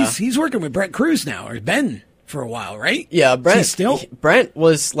 Yeah. He's working with Brent Cruz now, or Ben for a while, right? Yeah, Brent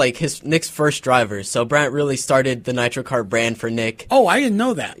was like Nick's first driver, so Brent really started the Nitro Kart brand for Nick. Oh, I didn't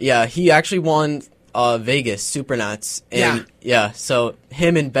know that. Yeah, he actually won Vegas Supernats, and so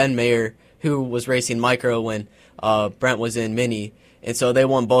him and Ben Mayer, who was racing micro when Brent was in mini, and so they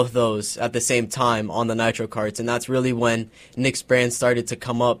won both those at the same time on the Nitro Karts, and that's really when Nick's brand started to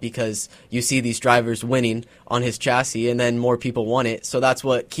come up because you see these drivers winning on his chassis, and then more people want it. So that's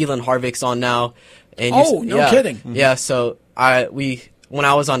what Keelan Harvick's on now. And no kidding. Yeah, so when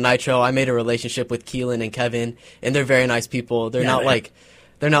I was on Nitro, I made a relationship with Keelan and Kevin, and they're very nice people. They're not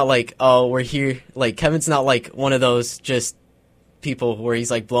like, oh, we're here. Like, Kevin's not like one of those just people where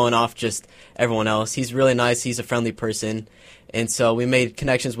he's like blowing off just everyone else. He's really nice. He's a friendly person. And so we made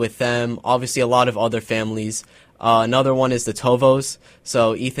connections with them. Obviously, a lot of other families. Another one is the Tovos.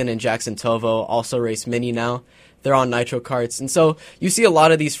 So Ethan and Jackson Tovo also race mini now. They're on Nitro Karts. And so you see a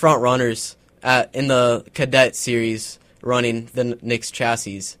lot of these front runners in the cadet series running the Nick's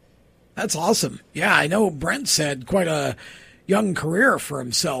chassis. That's awesome. Yeah, I know Brent's had quite a young career for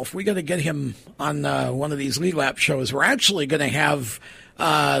himself. We got to get him on one of these Lead Lap shows. We're actually going to have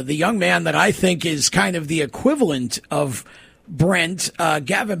the young man that I think is kind of the equivalent of Brent,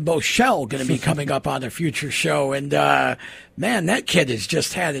 Gavin Boschel, going to be coming up on a future show. And, man, that kid has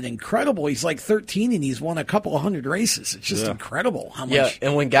just had an incredible, he's like 13 and he's won a couple of hundred races. It's just incredible how much. Yeah,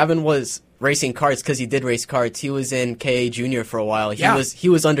 and when Gavin was racing karts, because he did race karts, he was in KA Junior for a while. He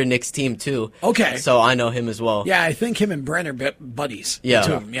was under Nick's team too. Okay. So I know him as well. Yeah, I think him and Brent are buddies.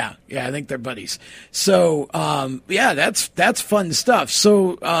 Yeah. Yeah, I think they're buddies. So, that's fun stuff.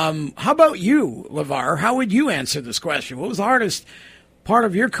 So, how about you, Lavar? How would you answer this question? What was the hardest part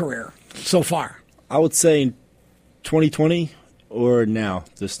of your career so far? I would say in 2020, or now,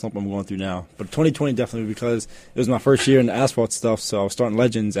 the slump I'm going through now. But 2020 definitely, because it was my first year in the asphalt stuff, so I was starting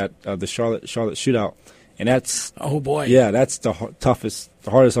Legends at the Charlotte Shootout. And that's, oh boy, yeah, that's the toughest,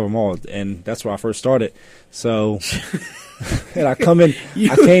 the hardest of them all, and that's where I first started. So, and I come in,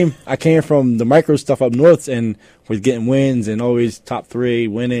 I came from the micro stuff up north, and was getting wins and always top 3,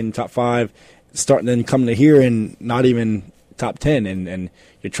 winning top 5, starting then coming to here and not even top 10, and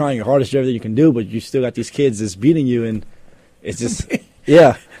you're trying your hardest, everything you can do, but you still got these kids that's beating you, and it's just,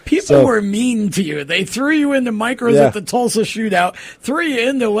 yeah. People were mean to you. They threw you into micros at the Tulsa Shootout, threw you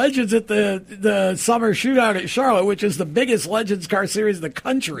into Legends at the Summer Shootout at Charlotte, which is the biggest Legends car series in the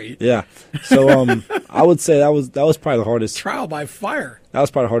country. Yeah. So I would say that was probably the hardest. Trial by fire. That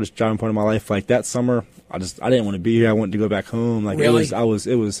was probably the hardest driving point of my life. Like that summer, I didn't want to be here. I wanted to go back home. Like really?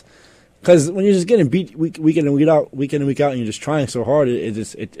 It was because when you're just getting beat week in and week out, and you're just trying so hard,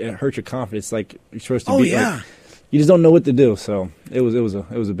 it hurts your confidence. Like you're supposed to be. Yeah. Like, you just don't know what to do, so it was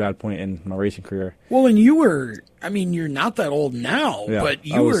a bad point in my racing career. Well, and you were, I mean, you're not that old now, but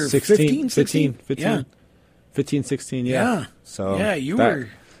you were 15, 16? 15, 16, yeah. So yeah,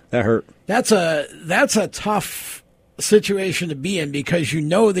 that hurt. That's a tough situation to be in because you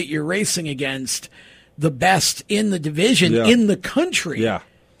know that you're racing against the best in the division in the country. Yeah.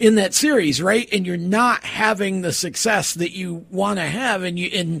 In that series, right? And you're not having the success that you want to have,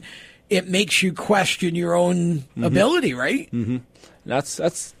 and it makes you question your own ability, right? Mm-hmm. That's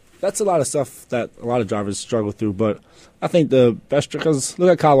a lot of stuff that a lot of drivers struggle through. But I think the best, because look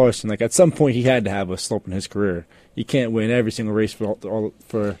at Kyle Larson. Like at some point, he had to have a slope in his career. He can't win every single race for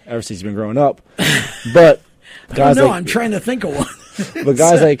ever since he's been growing up. But guys, I'm trying to think of one. But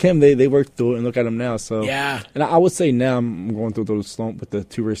guys like him, they work through it, and look at him now. So yeah, and I would say now I'm going through those slump with the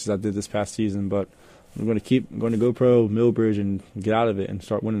 2 races I did this past season, but. I'm going to GoPro, Millbridge, and get out of it and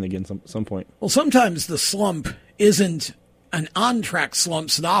start winning again some point. Well, sometimes the slump isn't an on-track slump,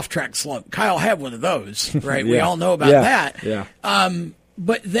 it's an off-track slump. Kyle had one of those, right? We all know about that. Yeah.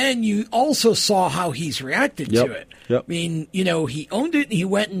 But then you also saw how he's reacted to it. Yep. I mean, he owned it, and he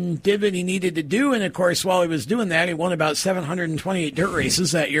went and did what he needed to do. And, of course, while he was doing that, he won about 728 dirt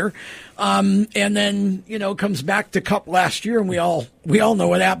races that year. And then, comes back to Cup last year, and we all know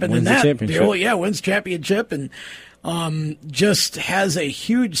what happened in that deal. Yeah, wins championship and just has a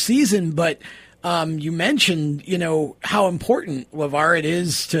huge season. But you mentioned, how important, Lavar, it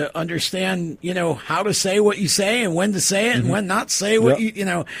is to understand, how to say what you say and when to say it and when not to say what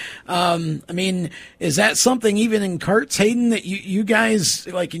I mean, is that something even in karts, Hayden, that you guys,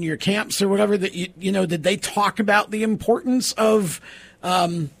 like in your camps or whatever, that did they talk about the importance of,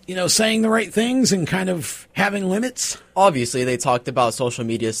 saying the right things and kind of having limits? Obviously, they talked about social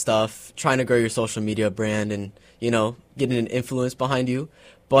media stuff, trying to grow your social media brand and, getting an influence behind you.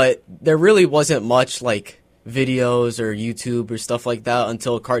 But there really wasn't much like videos or YouTube or stuff like that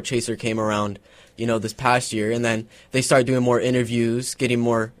until Kart Chaser came around, this past year. And then they started doing more interviews, getting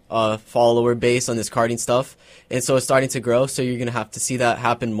more follower base on this karting stuff. And so it's starting to grow. So you're going to have to see that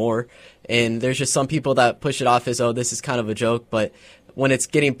happen more. And there's just some people that push it off as, oh, this is kind of a joke. But when it's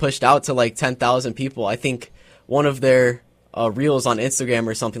getting pushed out to like 10,000 people, I think one of their reels on Instagram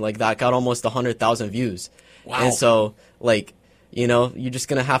or something like that got almost 100,000 views. Wow. And so you're just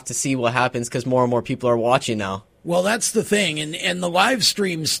going to have to see what happens because more and more people are watching now. Well, that's the thing. And the live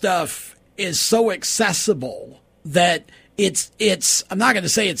stream stuff is so accessible that it's I'm not going to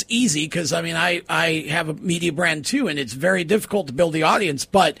say it's easy because, I have a media brand too, and it's very difficult to build the audience.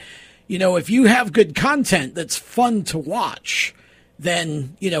 But, if you have good content that's fun to watch,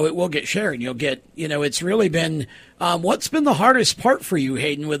 then, it will get shared. You'll get, it's really been, what's been the hardest part for you,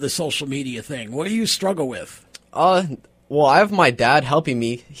 Hayden, with the social media thing? What do you struggle with? Well, I have my dad helping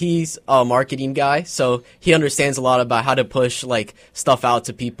me. He's a marketing guy, so he understands a lot about how to push like stuff out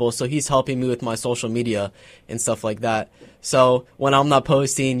to people. So he's helping me with my social media and stuff like that. So when I'm not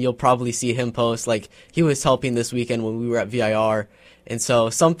posting, you'll probably see him post. Like he was helping this weekend when we were at VIR. And so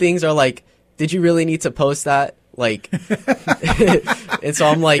some things are like, did you really need to post that? Like, and so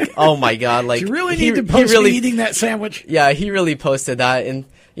I'm like, oh my God, like you really need to post me eating that sandwich. Yeah, he really posted that, and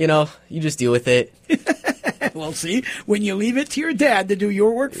you just deal with it. Well, see, when you leave it to your dad to do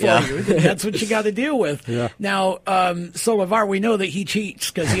your work for you, that's what you got to deal with. Yeah. Now, so Lavar, we know that he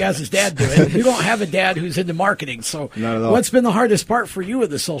cheats because he has his dad do it. You don't have a dad who's into marketing, so not at all. What's been the hardest part for you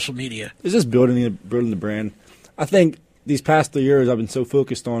with the social media? It's just building the brand. I think these past 3 years, I've been so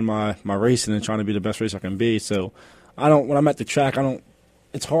focused on my racing and trying to be the best racer I can be. So when I'm at the track,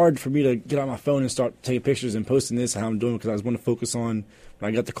 it's hard for me to get on my phone and start taking pictures and posting this and how I'm doing because I just want to focus on when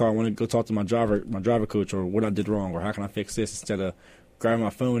I get the car, I want to go talk to my driver coach or what I did wrong or how can I fix this instead of grabbing my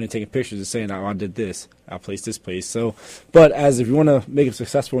phone and taking pictures and saying, I did this, I placed this place. So, but if you want to make it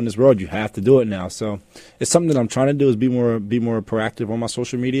successful in this world, you have to do it now. So it's something that I'm trying to do, is be more proactive on my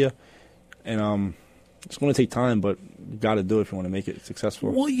social media. And it's going to take time, but you got to do it if you want to make it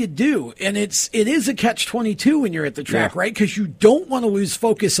successful. Well, you do, and it is a catch-22 when you're at the track, right? Because you don't want to lose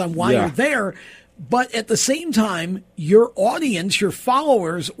focus on why you're there. But at the same time, your audience, your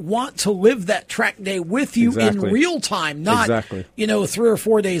followers want to live that track day with you in real time, not, 3 or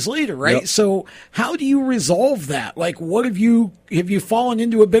 4 days later, right? Yep. So how do you resolve that? Like, what have you fallen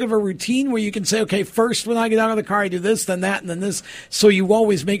into a bit of a routine where you can say, okay, first when I get out of the car, I do this, then that, and then this. So you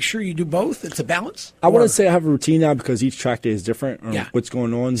always make sure you do both? It's a balance? I wouldn't say I have a routine now because each track day is different. What's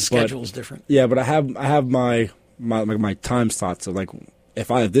going on. Schedule's different. Yeah, but I have my time slots of like, if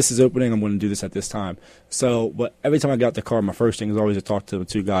this is opening, I'm going to do this at this time. So, but every time I got the car, my first thing is always to talk to the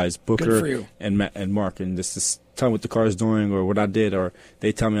two guys, Booker and Mark, and just tell them what the car is doing or what I did, or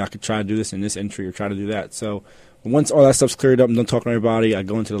they tell me I could try to do this in this entry or try to do that. So once all that stuff's cleared up and done talking to everybody, I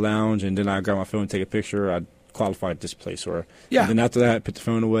go into the lounge and then I grab my phone and take a picture. I qualify at this place, and then after that, put the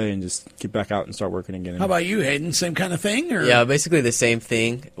phone away and just get back out and start working again. How about you, Hayden? Same kind of thing? Or? Yeah, basically the same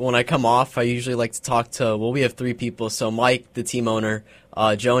thing. When I come off, I usually like to talk to, we have 3 people. So Mike, the team owner,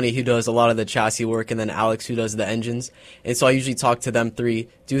 Joni, who does a lot of the chassis work, and then Alex, who does the engines. And so I usually talk to them 3,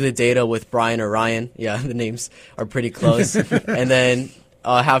 do the data with Brian or Ryan. Yeah, the names are pretty close. And then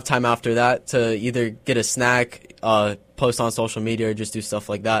have time after that to either get a snack, post on social media, or just do stuff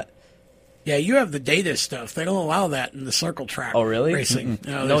like that. Yeah, you have the data stuff. They don't allow that in the circle track. Oh, really? Racing.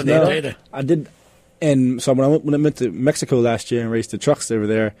 Mm-hmm. No data. I did. And so when I went to Mexico last year and raced the trucks over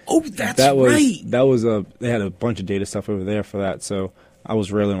there. Oh, right. That was they had a bunch of data stuff over there for that. So I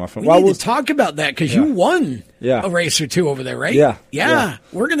was railing my phone. We need to talk about that because you won a race or 2 over there, right? Yeah.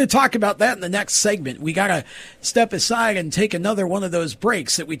 We're going to talk about that in the next segment. We got to step aside and take another one of those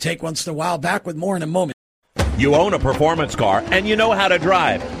breaks that we take once in a while. Back with more in a moment. You own a performance car and you know how to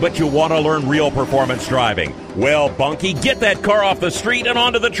drive, but you want to learn real performance driving. Well, Bunky, get that car off the street and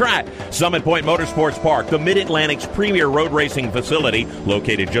onto the track. Summit Point Motorsports Park, the Mid-Atlantic's premier road racing facility,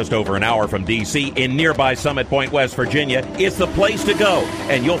 located just over an hour from D.C. in nearby Summit Point, West Virginia, is the place to go.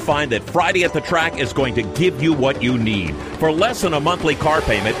 And you'll find that Friday at the Track is going to give you what you need. For less than a monthly car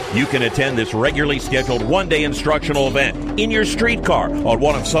payment, you can attend this regularly scheduled one-day instructional event in your street car on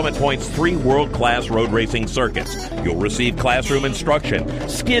one of Summit Point's 3 world-class road racing circuits. You'll receive classroom instruction,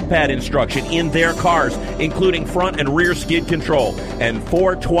 skid pad instruction in their cars, including front and rear skid control, and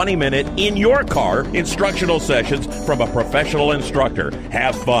 4 20-minute in-your-car instructional sessions from a professional instructor.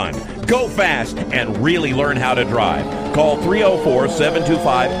 Have fun, go fast, and really learn how to drive. Call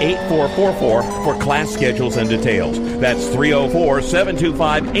 304-725-8444 for class schedules and details. That's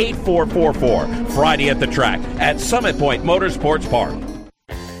 304-725-8444. Friday at the Track at Summit Point Motorsports Park.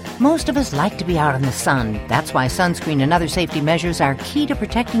 Most of us like to be out in the sun. That's why sunscreen and other safety measures are key to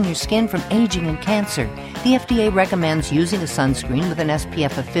protecting your skin from aging and cancer. The FDA recommends using a sunscreen with an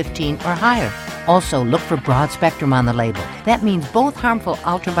SPF of 15 or higher. Also, look for broad spectrum on the label. That means both harmful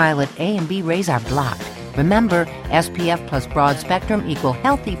ultraviolet A and B rays are blocked. Remember, SPF plus broad spectrum equal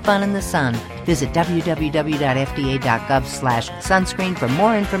healthy fun in the sun. Visit www.fda.gov/sunscreen for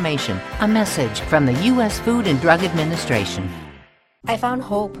more information. A message from the U.S. Food and Drug Administration. I found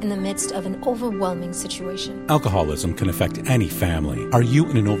hope in the midst of an overwhelming situation. Alcoholism can affect any family. Are you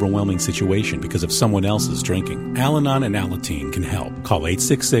in an overwhelming situation because of someone else's drinking? Al-Anon and Alateen can help. Call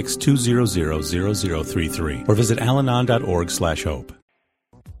 866-200-0033 or visit alanon.org/hope.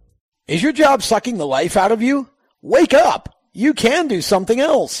 Is your job sucking the life out of you? Wake up! You can do something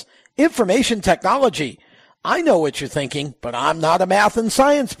else. Information technology. I know what you're thinking, but I'm not a math and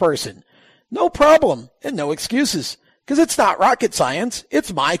science person. No problem and no excuses. Because it's not rocket science,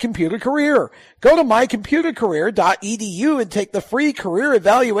 it's My Computer Career. Go to mycomputercareer.edu and take the free career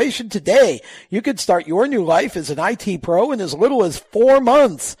evaluation today. You could start your new life as an IT pro in as little as 4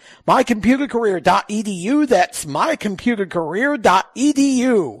 months. mycomputercareer.edu, that's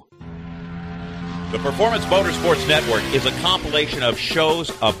mycomputercareer.edu. The Performance Motorsports Network is a compilation of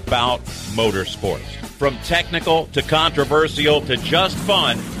shows about motorsports. From technical to controversial to just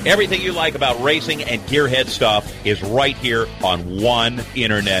fun, everything you like about racing and gearhead stuff is right here on one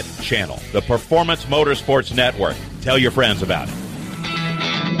internet channel. The Performance Motorsports Network. Tell your friends about it.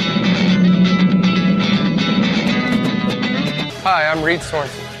 Hi, I'm Reed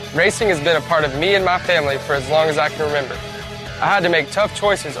Sorensen. Racing has been a part of me and my family for as long as I can remember. I had to make tough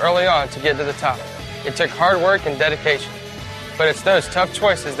choices early on to get to the top. It took hard work and dedication. But it's those tough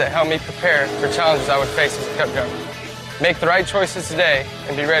choices that help me prepare for challenges I would face as a cup driver. Make the right choices today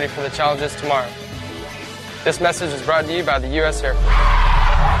and be ready for the challenges tomorrow. This message is brought to you by the U.S. Air Force.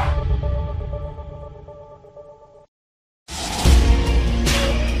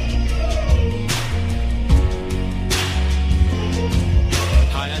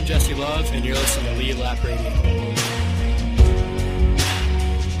 Hi, I'm Jesse Love, and you're listening to Lead Lap Radio.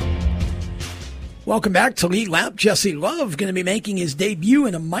 Welcome back to Lead Lap. Jesse Love going to be making his debut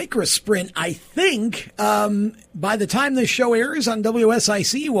in a micro sprint. I think by the time this show airs on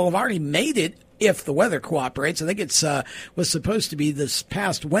WSIC, we'll have already made it if the weather cooperates. I think it's was supposed to be this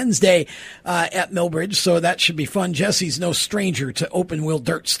past Wednesday at Millbridge, so that should be fun. Jesse's no stranger to open-wheel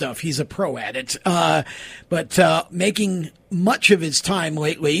dirt stuff. He's a pro at it. But making much of his time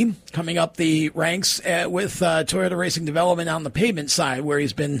lately coming up the ranks with Toyota Racing Development on the pavement side, where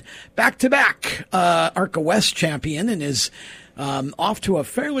he's been back-to-back ARCA West champion and is off to a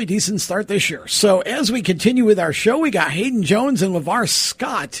fairly decent start this year. So as we continue with our show, we got Hayden Jones and Lavar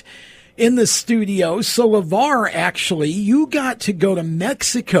Scott in the studio. So Lavar, actually, you got to go to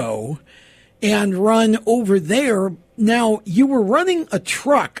Mexico and run over there. Now, you were running a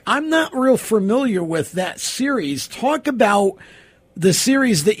truck. I'm not real familiar with that series. Talk about the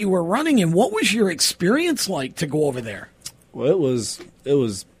series that you were running, and what was your experience like to go over there? Well, it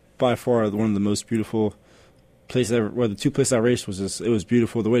was by far one of the most beautiful places ever. Well, the two places I raced it was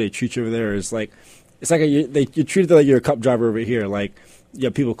beautiful. The way they treat you over there is like, you treat it like you're a cup driver over here. Like, you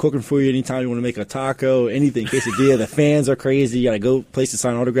have people cooking for you anytime you want to make a taco, anything, quesadilla. The fans are crazy. You got to go places to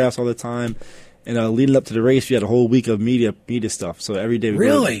sign autographs all the time. And leading up to the race, we had a whole week of media stuff. So every day we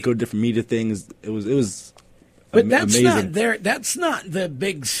go to different media things. It was But that's amazing. not there. That's not the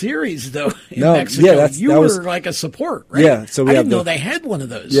big series, though. In No, Mexico, yeah, you were like a support, right? Yeah, so I didn't know they had one of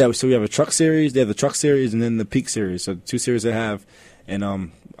those. Yeah, so we have a truck series. They have the truck series and then the peak series. So the two series they have, and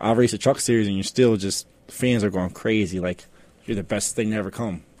I race the truck series, and you're still just fans are going crazy. Like, you're the best thing to ever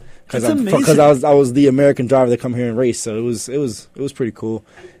come. Because I was the American driver that come here and race, so it was pretty cool.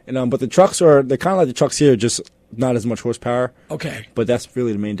 And but the trucks they're kind of like the trucks here, just not as much horsepower. Okay, but that's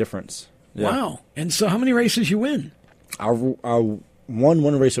really the main difference. Yeah. Wow! And so, how many races you win? I won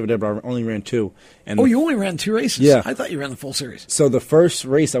one race over there, but I only ran two. And you only ran two races? Yeah, I thought you ran the full series. So the first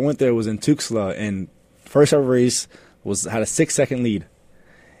race I went there was in Tuxtla, and first ever race had a 6-second lead,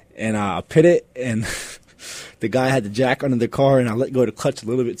 and I pitted and. The guy had the jack under the car, and I let go of the clutch a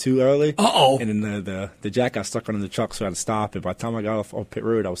little bit too early. Uh-oh. And then the jack got stuck under the truck, so I had to stop. And by the time I got off pit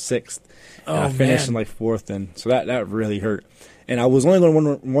road, I was 6th. Oh, and I finished in like 4th, and so that really hurt. And I was only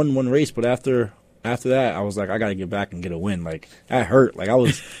going to win one race, but after that, I was like, I got to get back and get a win. Like, that hurt. Like, I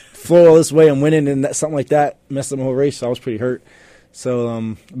was full all this way and winning, and something like that messed up my whole race, so I was pretty hurt.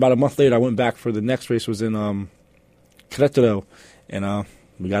 So about a month later, I went back for the next race, was in Querétaro, and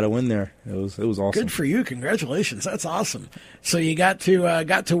we got a win there. It was awesome. Good for you! Congratulations. That's awesome. So you got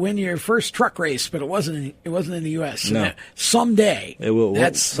to win your first truck race, but it wasn't in the U.S. No. Someday it will.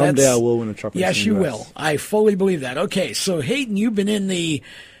 Someday I will win a truck race. Yes, in you the US. will. I fully believe that. Okay, so Hayden, you've been in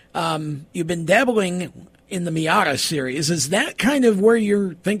you've been dabbling in the Miata series. Is that kind of where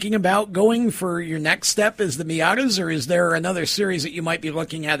you're thinking about going for your next step? Is the Miatas, or is there another series that you might be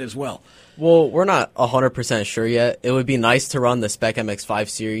looking at as well? Well, we're not 100% sure yet. It would be nice to run the Spec MX-5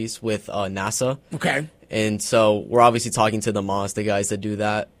 series with NASA. Okay. And so we're obviously talking to the Mazda guys that do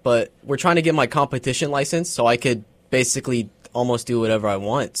that. But we're trying to get my competition license so I could basically almost do whatever I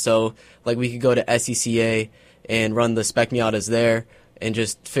want. So, like, we could go to SECA and run the Spec Miatas there and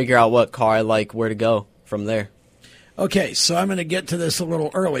just figure out what car I like, where to go from there. Okay, so I'm going to get to this a little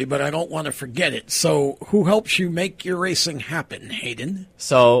early, but I don't want to forget it. So who helps you make your racing happen, Hayden?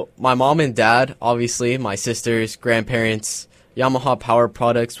 So my mom and dad, obviously, my sisters, grandparents, Yamaha Power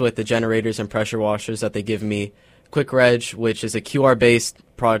Products with the generators and pressure washers that they give me, Quick Reg, which is a QR-based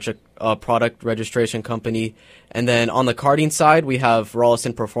product registration company. And then on the karting side, we have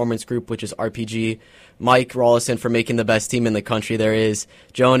Rawlison Performance Group, which is RPG, Mike Rawlison for making the best team in the country there is,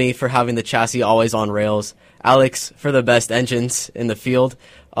 Joni for having the chassis always on rails, Alex for the best engines in the field,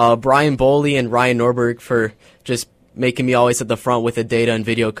 Brian Boley and Ryan Norberg for just making me always at the front with the data and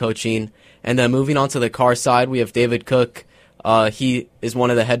video coaching. And then moving on to the car side, we have David Cook. He is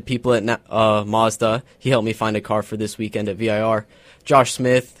one of the head people at Mazda. He helped me find a car for this weekend at VIR. Josh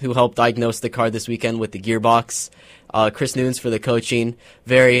Smith, who helped diagnose the car this weekend with the gearbox. Chris Nunes for the coaching.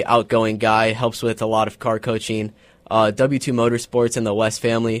 Very outgoing guy, helps with a lot of car coaching. W2 Motorsports and the West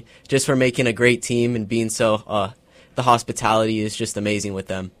family, just for making a great team and being so, the hospitality is just amazing with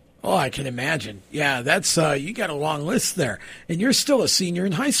them. Oh, I can imagine. Yeah, that's you got a long list there. And you're still a senior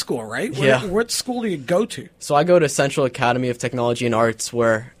in high school, right? Yeah. What school do you go to? So I go to Central Academy of Technology and Arts,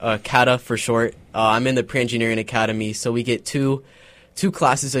 where CATA for short. I'm in the Pre-Engineering Academy, so we get two 2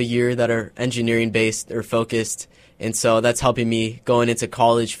 classes a year that are engineering based or focused, and so that's helping me going into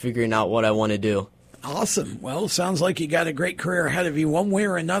college, figuring out what I want to do. Awesome. Well, sounds like you got a great career ahead of you one way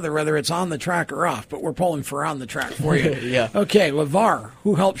or another, whether it's on the track or off, but we're pulling for on the track for you. Yeah. Okay, Lavar,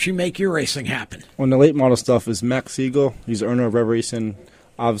 who helps you make your racing happen? On the late model stuff is Max Siegel. He's the owner of Rev Racing.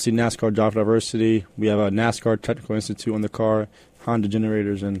 Obviously, NASCAR Drive Diversity. We have a NASCAR Technical Institute on the car, Honda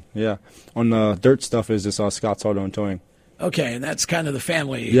generators, and yeah. On the dirt stuff is this Scott's Auto and Towing. Okay, and that's kind of the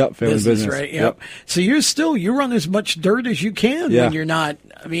family, family business, right? Yep. So you run as much dirt as you can when you're not,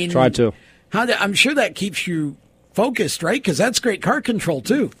 Try to. I'm sure that keeps you focused, right? Because that's great car control,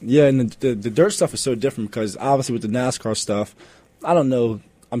 too. Yeah, and the dirt stuff is so different because obviously with the NASCAR stuff, I don't know.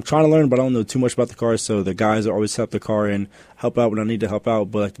 I'm trying to learn, but I don't know too much about the car, so the guys always help the car and help out when I need to help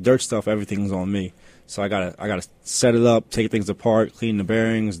out. But like the dirt stuff, everything's on me. So I gotta set it up, take things apart, clean the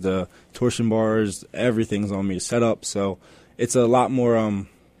bearings, the torsion bars, everything's on me to set up. So it's a lot more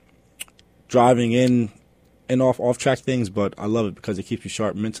driving in and off track things, but I love it because it keeps you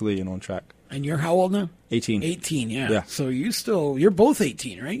sharp mentally and on track. And you're how old now? 18. 18, yeah. So you're both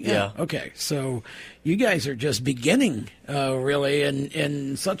 18, right? Yeah. Okay, so you guys are just beginning, really,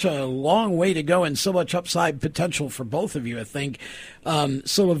 and such a long way to go and so much upside potential for both of you, I think.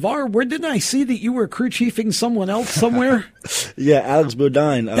 So, Lavar, where didn't I see that you were crew chiefing someone else somewhere? Yeah, Alex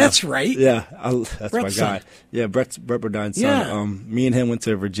Bodine. That's right. Yeah, that's Brett's my guy. son. Yeah, Brett Bodine's son. Yeah. Me and him went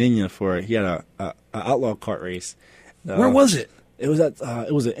to Virginia he had a outlaw kart race. Where was it? It was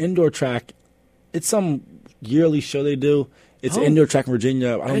it was an indoor track. It's some yearly show they do. It's an indoor track in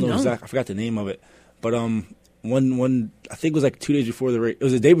Virginia. I don't know exactly. I forgot the name of it. But one I think it was like 2 days before the race. It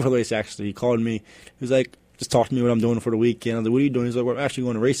was the day before the race, actually. He called me. He was like, just talk to me what I'm doing for the weekend. I was like, what are you doing? He's like, well, I'm actually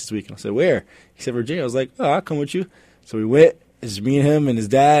going to race this weekend. I said, where? He said, Virginia. I was like, oh, I'll come with you. So we went. It's me and him and his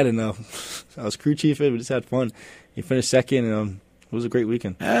dad. And I was crew chiefing. We just had fun. He finished second. And it was a great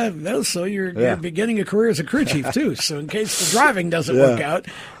weekend. So you're beginning a career as a crew chief, too. So in case the driving doesn't work out,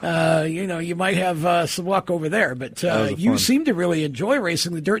 you might have some luck over there. But you seem to really enjoy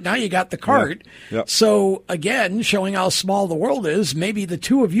racing the dirt. Now you got the kart. Yeah. Yep. So, again, showing how small the world is, maybe the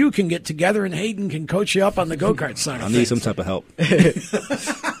two of you can get together and Hayden can coach you up on the go-kart side. I need some type of help.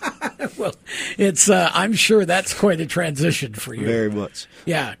 Well, it's I'm sure that's quite a transition for you. Very much.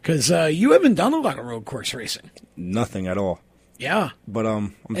 Yeah, because you haven't done a lot of road course racing. Nothing at all. Yeah. But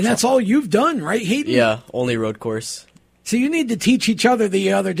that's all you've done, right, Hayden? Yeah, only road course. So you need to teach each other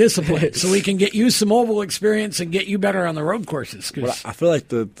the other disciplines so we can get you some oval experience and get you better on the road courses. Well, I feel like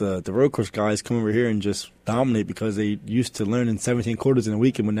the road course guys come over here and just dominate because they used to learn in 17 quarters in a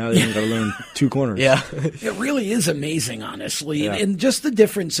weekend, but now they only got to learn 2 corners. Yeah. It really is amazing, honestly, Yeah. and just the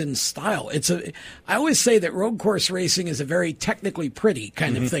difference in style. I always say that road course racing is a very technically pretty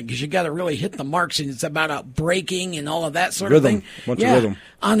kind of thing because you got to really hit the marks, and it's about braking and all of that sort of thing. Bunch of rhythm.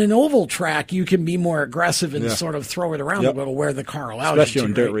 On an oval track, you can be more aggressive and sort of throw it around a little where the car allows you to. Especially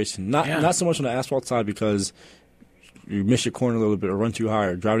on dirt racing. Not so much on the asphalt side because you miss your corner a little bit or run too high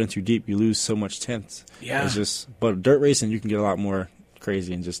or drive in too deep, you lose so much tenths. Yeah. But dirt racing, you can get a lot more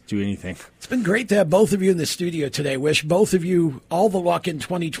crazy and just do anything. It's been great to have both of you in the studio today. Wish both of you all the luck in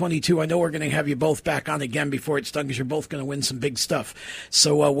 2022. I know we're going to have you both back on again before it's done because you're both going to win some big stuff.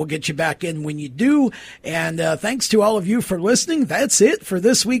 So we'll get you back in when you do. And thanks to all of you for listening. That's it for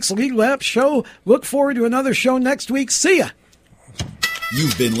this week's Lead Lap Show. Look forward to another show next week. See ya.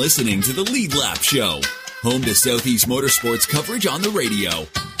 You've been listening to the Lead Lap Show, home to Southeast Motorsports coverage on the radio.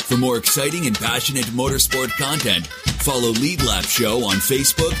 For more exciting and passionate motorsport content, follow Lead Lap Show on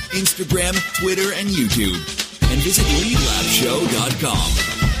Facebook, Instagram, Twitter, and YouTube. And visit leadlapshow.com.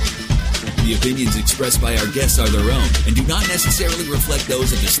 The opinions expressed by our guests are their own and do not necessarily reflect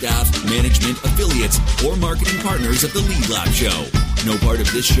those of the staff, management, affiliates, or marketing partners of the Lead Lap Show. No part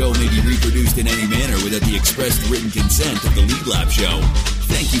of this show may be reproduced in any manner without the expressed written consent of the Lead Lap Show.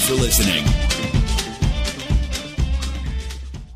 Thank you for listening.